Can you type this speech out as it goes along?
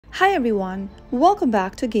Hi everyone, welcome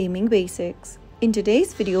back to Gaming Basics. In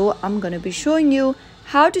today's video, I'm gonna be showing you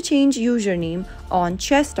how to change username on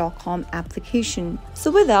chess.com application.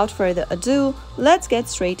 So without further ado, let's get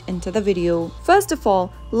straight into the video. First of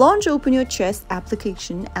all, open your chess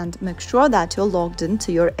application and make sure that you're logged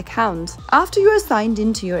into your account. After you're signed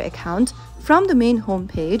into your account, from the main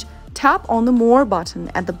homepage, tap on the More button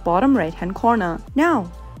at the bottom right-hand corner.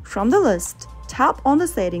 Now, from the list, tap on the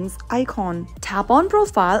settings icon, tap on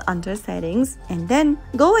profile under settings, and then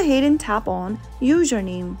go ahead and tap on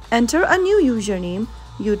username. Enter a new username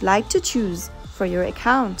you'd like to choose for your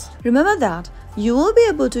account. Remember that you will be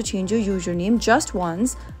able to change your username just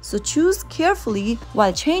once, so choose carefully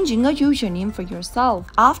while changing a username for yourself.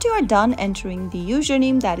 After you are done entering the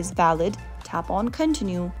username that is valid, tap on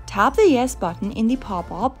continue. Tap the yes button in the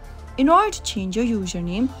pop-up in order to change your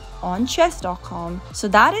username on chess.com. So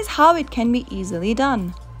that is how it can be easily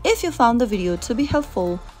done. If you found the video to be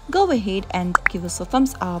helpful, go ahead and give us a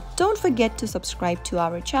thumbs up. Don't forget to subscribe to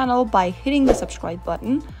our channel by hitting the subscribe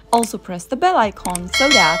button. Also press the bell icon so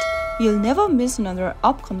that you'll never miss another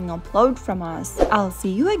upcoming upload from us. I'll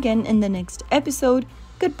see you again in the next episode.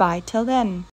 Goodbye till then.